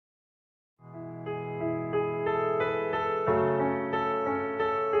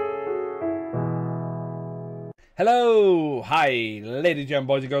Hello, hi, ladies and gentlemen,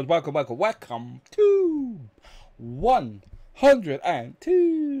 boys and girls. Welcome to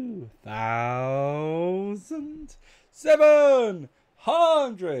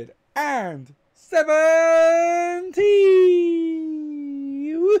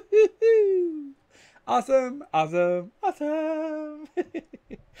Woohoo! Awesome.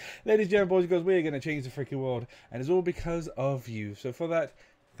 Ladies and gentlemen, boys and girls, we're going to change the freaking world. And it's all because of you. So for that,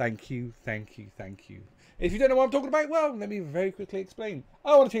 thank you. If you don't know what I'm talking about, well, let me very quickly explain.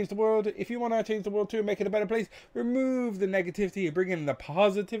 I want to change the world. If you want to change the world too and make it a better place, remove the negativity and bring in the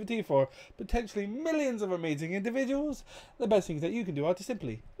positivity for potentially millions of amazing individuals. The best things that you can do are to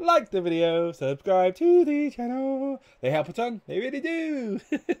simply like the video, subscribe to the channel. They help a ton. They really do.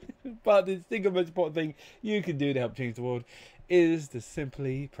 But the single most important thing you can do to help change the world is to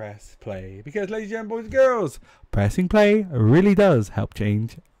simply press play. Because, ladies and gentlemen, boys and girls, pressing play really does help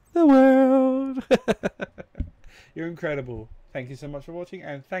change the world. You're incredible. Thank you so much for watching,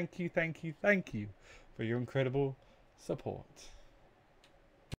 and thank you for your incredible support.